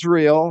of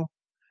Israel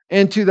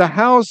and to the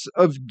house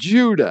of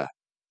Judah.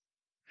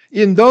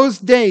 In those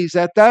days,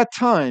 at that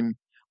time,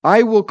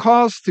 I will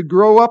cause to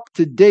grow up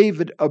to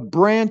David a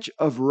branch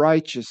of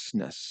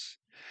righteousness.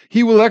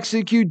 He will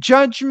execute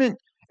judgment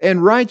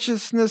and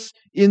righteousness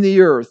in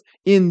the earth.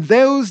 In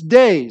those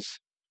days,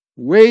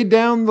 way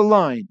down the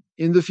line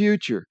in the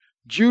future,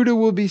 Judah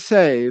will be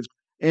saved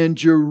and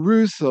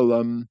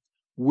Jerusalem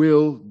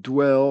will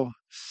dwell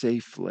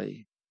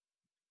safely."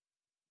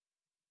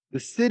 The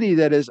city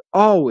that has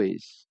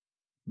always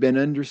been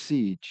under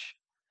siege,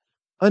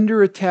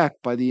 under attack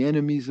by the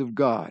enemies of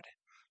God,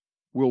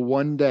 will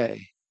one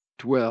day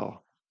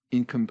dwell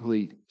in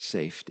complete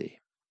safety.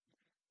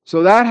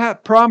 So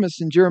that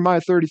promise in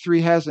Jeremiah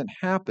 33 hasn't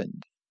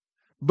happened,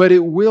 but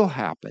it will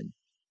happen.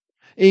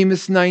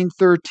 Amos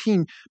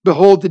 9:13,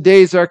 "Behold, the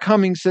days are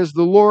coming, says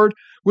the Lord,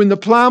 when the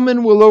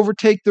plowman will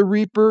overtake the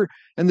reaper,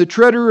 and the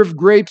treader of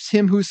grapes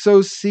him who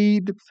sows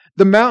seed.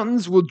 The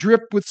mountains will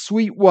drip with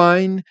sweet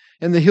wine,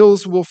 and the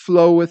hills will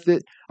flow with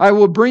it. I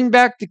will bring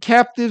back the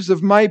captives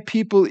of my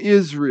people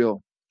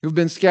Israel, who've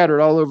been scattered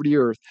all over the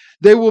earth.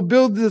 They will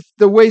build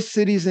the waste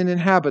cities and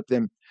inhabit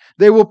them.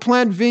 They will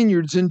plant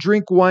vineyards and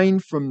drink wine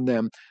from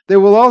them. They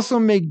will also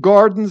make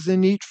gardens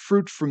and eat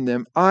fruit from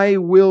them. I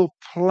will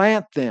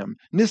plant them."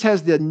 And this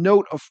has the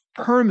note of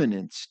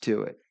permanence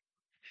to it.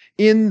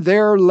 "In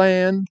their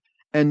land,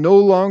 and no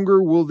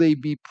longer will they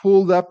be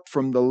pulled up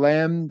from the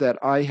land that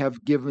I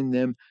have given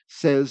them,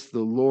 says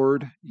the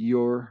Lord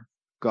your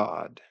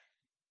God."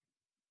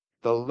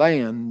 The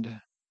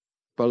land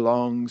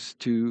belongs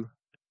to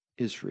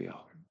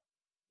Israel,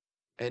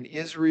 and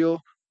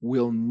Israel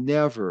will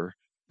never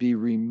be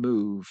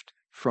removed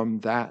from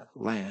that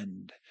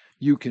land.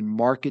 You can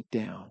mark it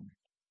down.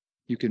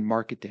 You can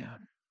mark it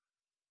down.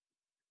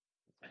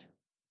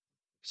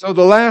 So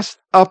the last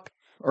up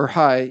or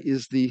high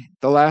is the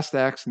last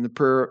acts in the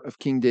prayer of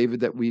King David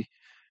that we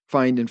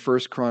find in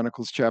 1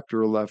 Chronicles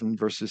chapter 11,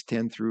 verses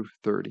 10 through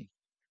 30.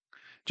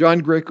 John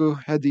Greco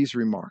had these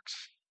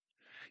remarks.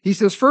 He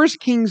says, First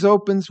Kings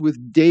opens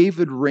with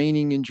David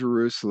reigning in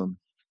Jerusalem.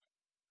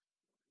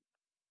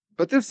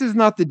 But this is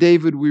not the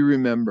David we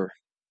remember.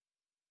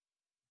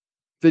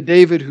 The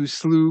David who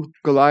slew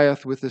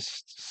Goliath with a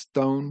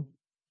stone.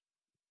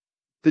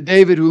 The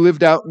David who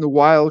lived out in the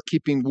wild,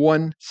 keeping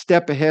one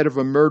step ahead of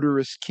a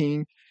murderous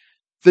king.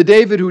 The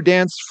David who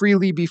danced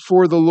freely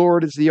before the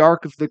Lord as the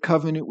Ark of the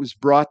Covenant was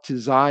brought to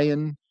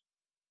Zion.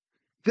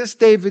 This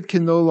David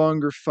can no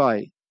longer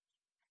fight,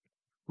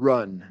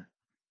 run,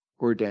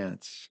 or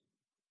dance.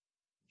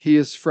 He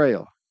is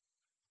frail,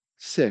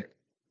 sick,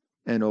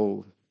 and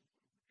old.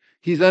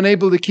 He's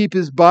unable to keep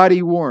his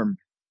body warm,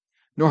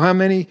 no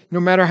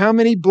matter how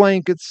many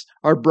blankets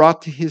are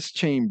brought to his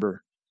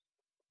chamber.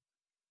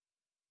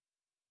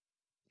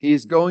 He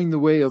is going the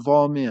way of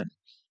all men.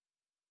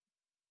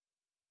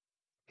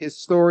 His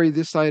story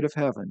this side of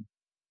heaven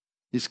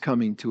is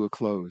coming to a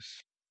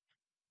close.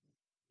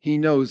 He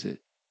knows it,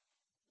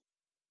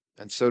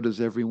 and so does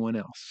everyone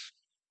else.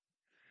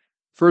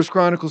 1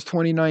 Chronicles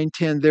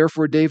 29:10,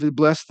 "Therefore David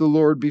blessed the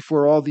Lord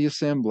before all the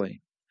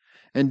assembly.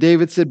 And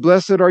David said,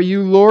 Blessed are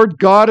you, Lord,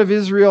 God of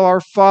Israel, our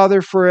Father,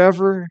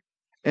 forever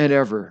and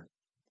ever.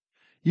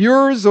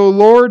 Yours, O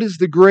Lord, is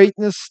the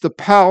greatness, the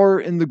power,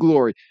 and the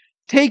glory."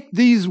 Take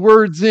these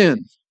words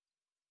in.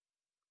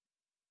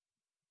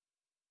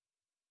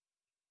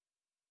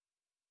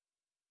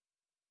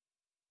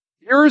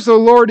 Yours, O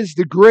Lord, is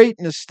the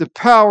greatness, the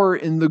power,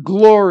 and the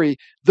glory,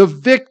 the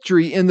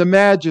victory, and the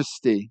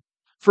majesty.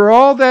 For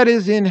all that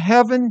is in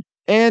heaven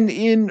and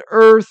in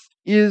earth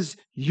is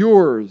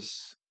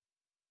yours.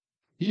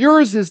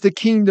 Yours is the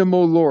kingdom,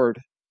 O Lord,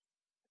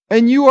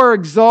 and you are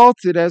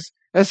exalted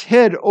as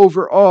head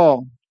over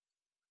all.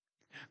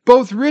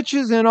 Both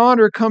riches and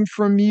honor come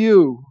from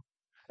you,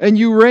 and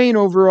you reign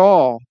over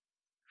all.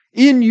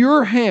 In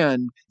your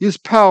hand is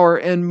power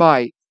and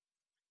might.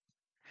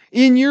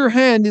 In your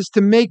hand is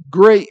to make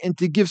great and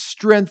to give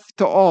strength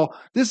to all.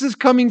 This is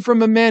coming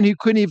from a man who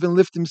couldn't even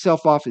lift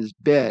himself off his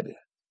bed.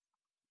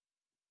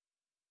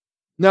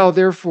 Now,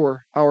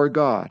 therefore, our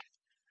God,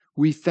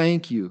 we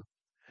thank you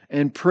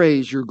and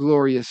praise your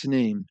glorious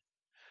name.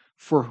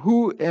 For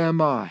who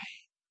am I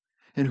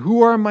and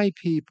who are my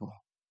people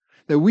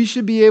that we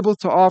should be able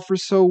to offer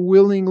so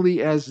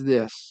willingly as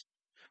this?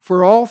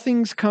 For all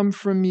things come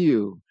from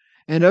you,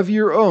 and of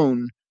your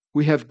own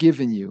we have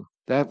given you.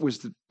 That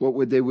was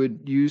what they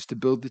would use to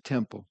build the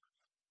temple.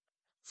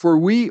 For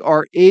we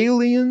are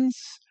aliens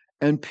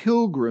and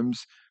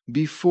pilgrims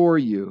before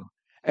you,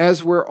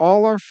 as were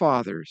all our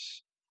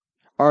fathers.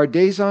 Our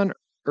days on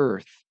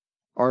earth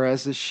are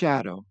as a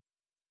shadow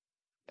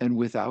and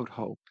without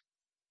hope.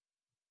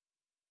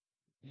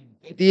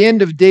 At the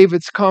end of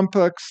David's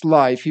complex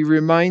life, he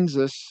reminds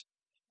us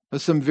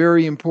of some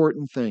very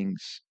important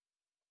things.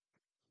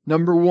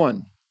 Number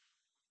one,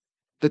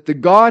 that the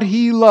God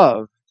he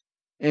loved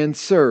and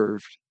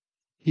served,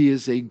 he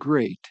is a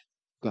great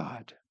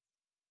God.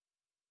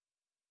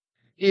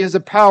 He is a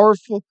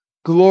powerful,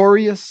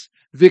 glorious,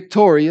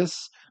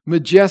 victorious,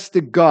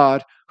 majestic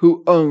God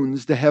who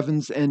owns the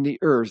heavens and the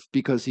earth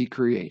because he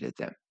created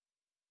them.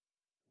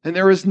 And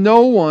there is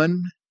no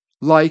one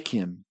like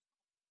him.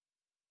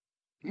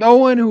 No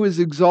one who is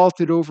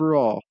exalted over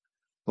all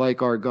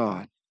like our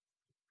God.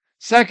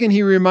 Second,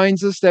 he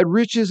reminds us that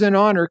riches and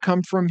honor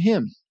come from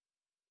him.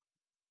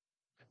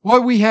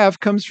 What we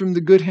have comes from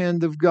the good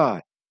hand of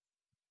God.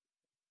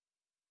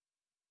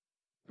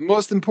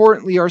 Most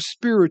importantly, our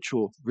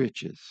spiritual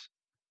riches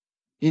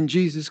in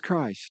Jesus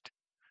Christ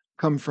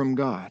come from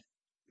God.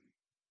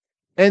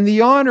 And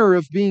the honor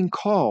of being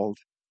called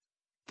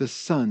the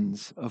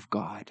sons of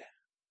God,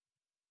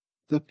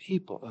 the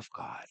people of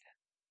God.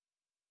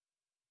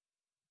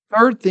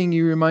 Third thing,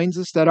 he reminds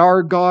us that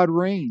our God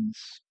reigns.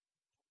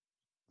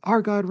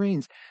 Our God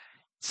reigns.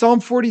 Psalm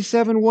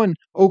 47:1.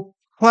 Oh,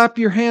 clap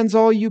your hands,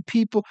 all you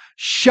people.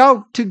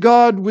 Shout to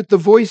God with the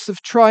voice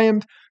of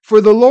triumph, for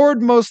the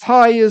Lord Most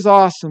High is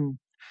awesome.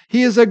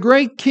 He is a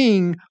great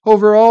king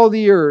over all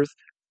the earth.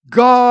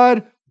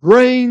 God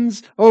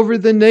reigns over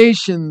the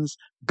nations.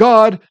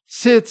 God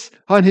sits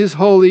on his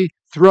holy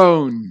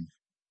throne.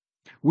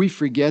 We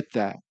forget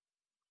that.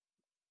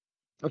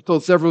 I've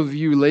told several of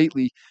you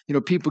lately,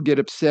 people get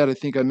upset. I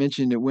think I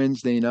mentioned it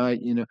Wednesday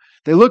night.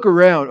 They look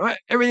around.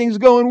 Everything's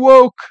going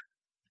woke.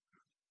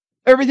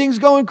 Everything's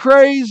going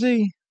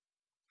crazy.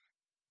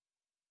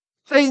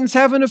 Satan's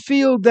having a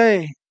field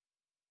day.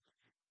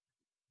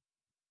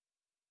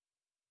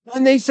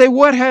 And they say,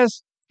 what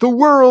has the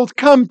world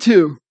come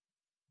to?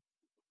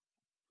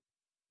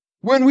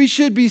 When we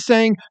should be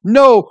saying,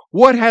 no,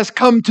 what has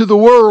come to the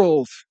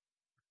world?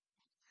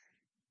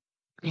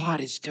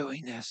 God is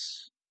doing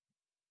this.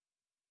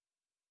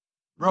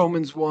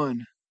 Romans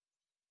 1.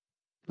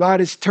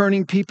 God is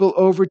turning people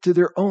over to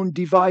their own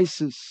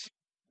devices.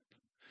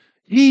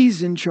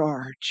 He's in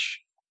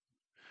charge.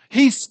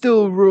 He's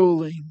still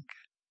ruling.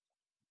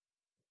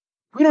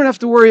 We don't have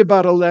to worry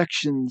about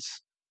elections.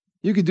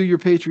 You can do your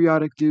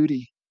patriotic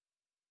duty.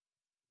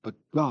 But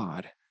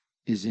God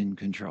is in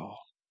control.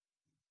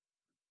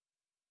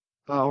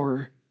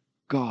 Our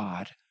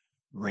God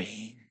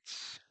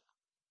reigns.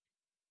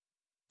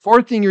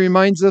 Fourth thing he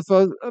reminds us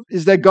of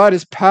is that God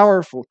is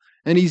powerful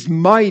and he's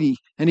mighty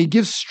and he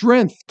gives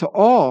strength to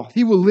all.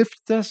 He will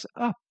lift us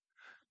up.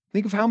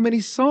 Think of how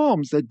many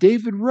Psalms that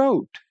David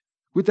wrote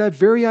with that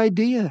very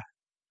idea.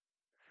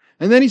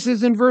 And then he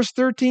says in verse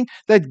 13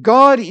 that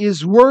God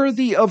is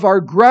worthy of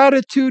our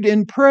gratitude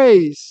and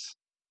praise,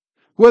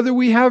 whether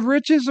we have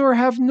riches or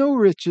have no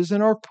riches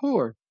and are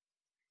poor,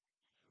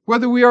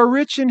 whether we are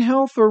rich in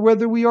health or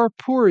whether we are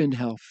poor in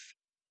health.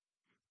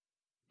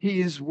 He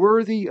is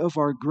worthy of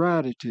our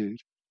gratitude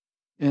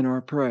and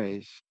our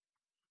praise.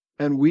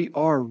 And we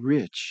are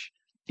rich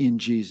in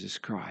Jesus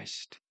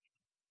Christ.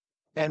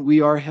 And we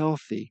are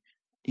healthy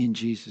in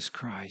Jesus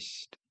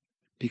Christ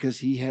because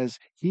he has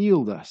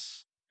healed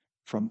us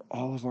from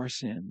all of our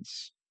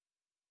sins.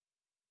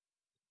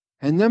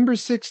 And number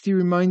 60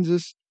 reminds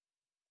us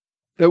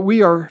that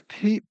we are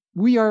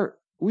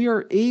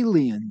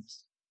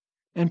aliens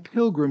and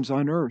pilgrims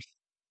on earth.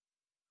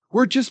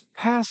 We're just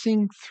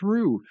passing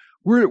through.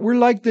 We're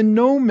like the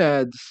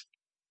nomads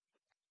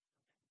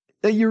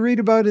that you read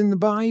about in the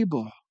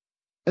Bible.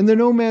 And the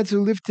nomads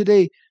who live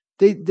today,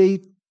 they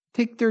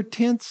take their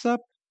tents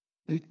up,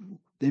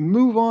 they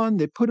move on,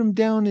 they put them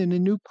down in a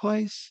new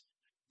place.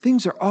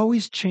 Things are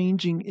always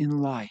changing in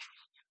life.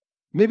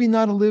 Maybe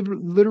not a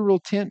literal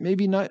tent,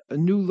 maybe not a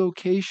new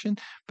location,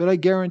 but I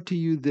guarantee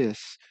you this,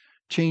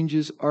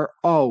 changes are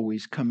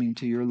always coming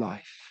to your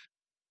life.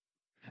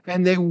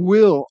 And they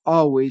will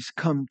always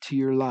come to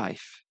your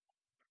life.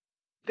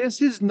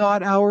 This is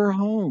not our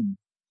home.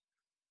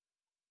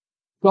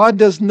 God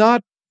does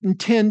not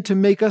intend to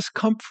make us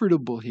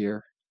comfortable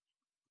here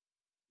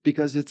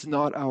because it's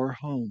not our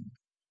home.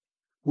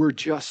 We're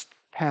just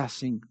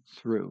passing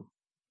through.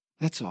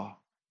 That's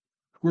all.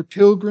 We're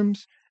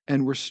pilgrims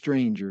and we're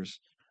strangers.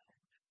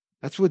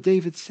 That's what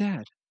David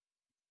said.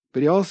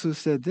 But he also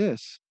said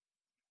this,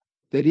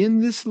 that in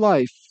this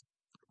life,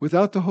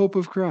 without the hope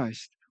of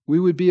Christ, we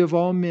would be of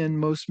all men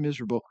most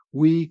miserable.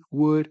 We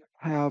would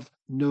have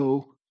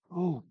no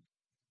hope.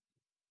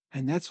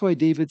 And that's why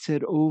David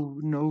said over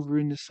and over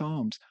in the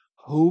Psalms,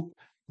 hope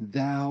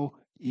thou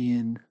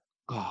in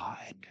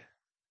God.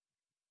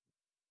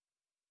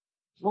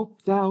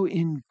 Hope thou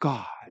in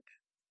God.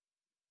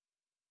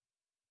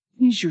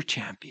 He's your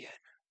champion.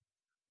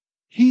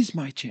 He's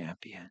my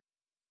champion.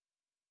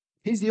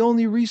 He's the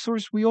only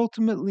resource we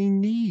ultimately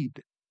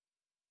need.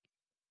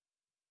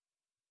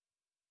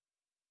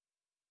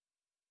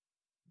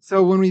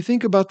 So when we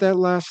think about that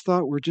last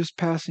thought, we're just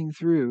passing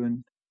through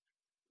and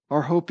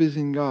our hope is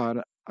in God.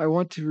 I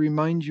want to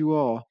remind you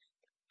all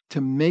to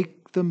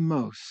make the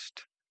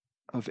most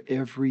of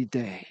every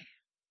day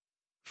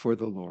for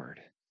the Lord.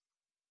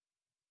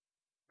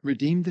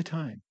 Redeem the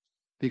time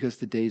because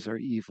the days are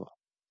evil.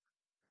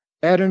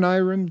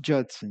 Adoniram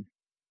Judson.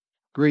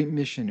 great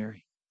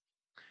missionary.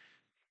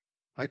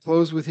 I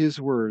close with his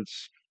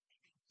words.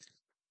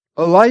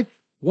 A life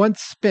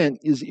once spent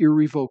is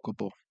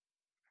irrevocable,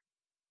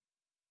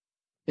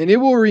 and it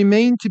will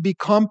remain to be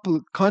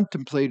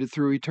contemplated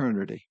through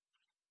eternity.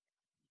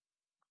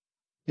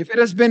 If it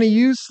has been a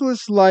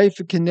useless life,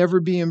 it can never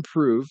be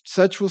improved.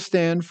 Such will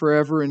stand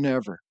forever and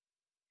ever.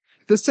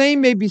 The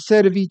same may be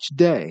said of each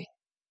day.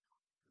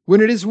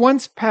 When it is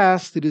once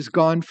past, it is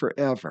gone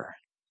forever.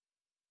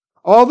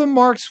 All the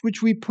marks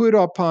which we put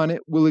upon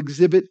it will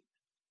exhibit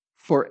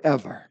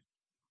forever.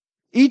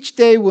 Each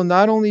day will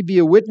not only be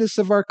a witness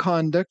of our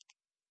conduct,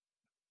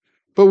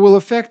 but will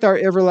affect our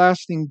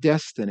everlasting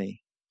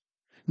destiny.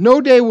 No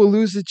day will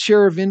lose its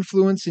share of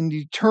influence in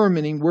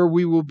determining where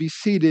we will be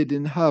seated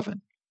in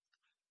heaven.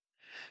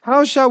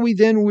 How shall we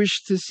then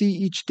wish to see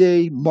each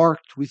day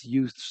marked with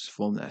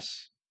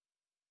usefulness,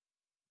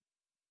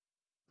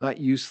 not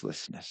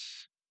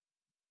uselessness?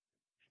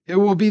 It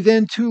will be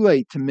then too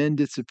late to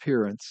mend its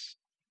appearance.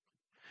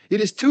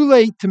 It is too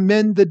late to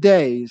mend the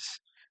days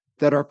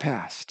that are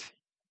past.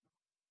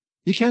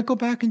 You can't go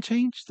back and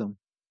change them.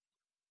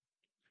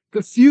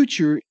 The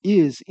future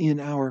is in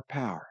our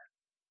power.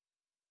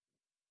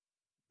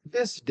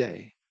 This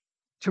day,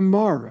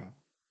 tomorrow,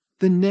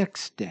 the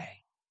next day.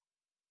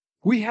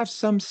 We have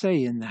some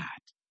say in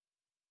that.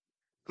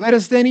 Let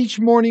us then each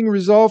morning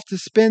resolve to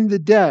spend the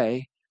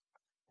day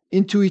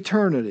into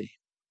eternity.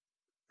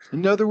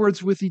 In other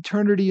words, with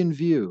eternity in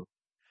view,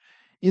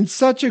 in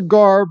such a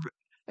garb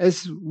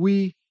as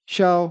we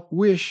shall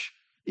wish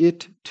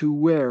it to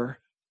wear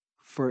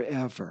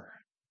forever.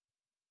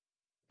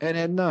 And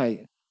at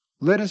night,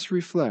 let us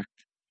reflect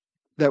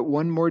that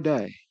one more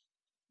day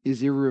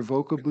is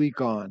irrevocably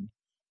gone,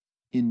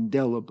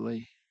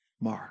 indelibly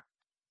marked.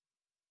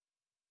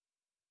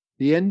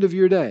 The end of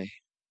your day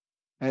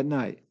at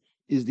night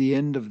is the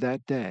end of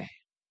that day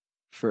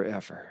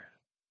forever.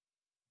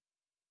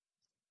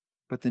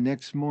 But the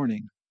next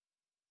morning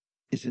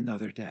is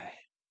another day.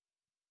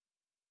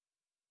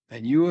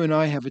 And you and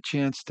I have a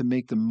chance to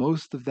make the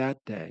most of that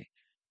day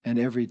and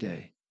every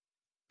day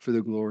for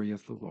the glory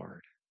of the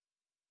Lord.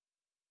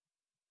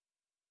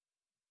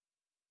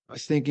 I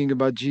was thinking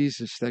about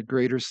Jesus, that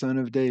greater son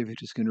of David,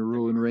 who's going to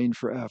rule and reign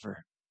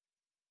forever.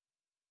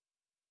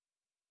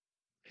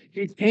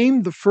 He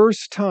came the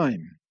first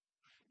time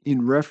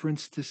in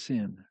reference to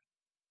sin.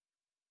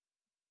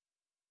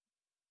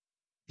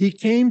 He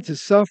came to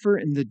suffer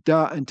and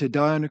to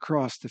die on a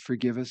cross to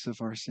forgive us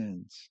of our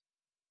sins.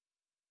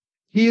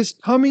 He is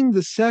coming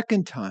the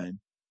second time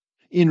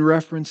in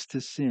reference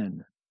to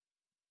sin,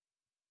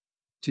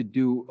 to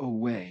do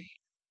away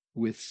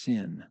with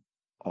sin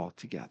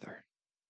altogether.